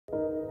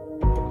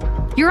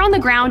You're on the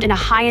ground in a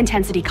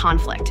high-intensity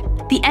conflict.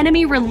 The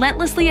enemy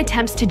relentlessly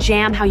attempts to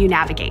jam how you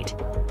navigate.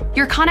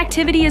 Your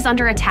connectivity is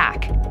under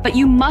attack, but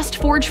you must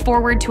forge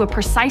forward to a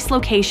precise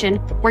location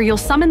where you'll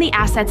summon the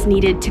assets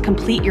needed to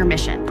complete your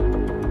mission.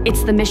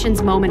 It's the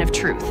mission's moment of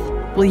truth.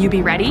 Will you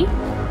be ready?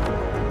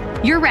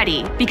 You're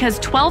ready because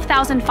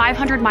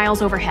 12,500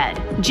 miles overhead,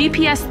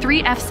 GPS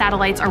IIIF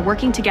satellites are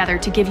working together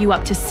to give you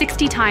up to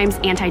 60 times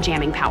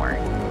anti-jamming power.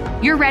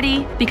 You're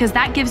ready because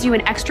that gives you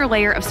an extra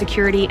layer of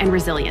security and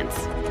resilience.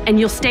 And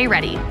you'll stay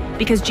ready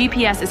because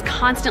GPS is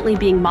constantly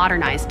being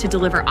modernized to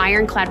deliver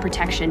ironclad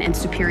protection and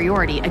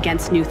superiority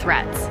against new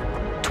threats.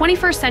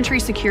 21st century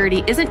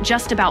security isn't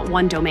just about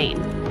one domain.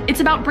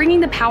 It's about bringing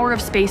the power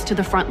of space to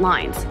the front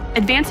lines,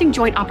 advancing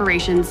joint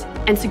operations,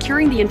 and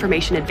securing the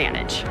information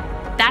advantage.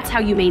 That's how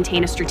you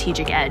maintain a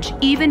strategic edge,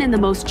 even in the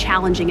most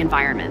challenging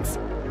environments.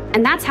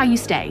 And that's how you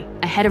stay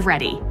ahead of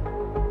ready.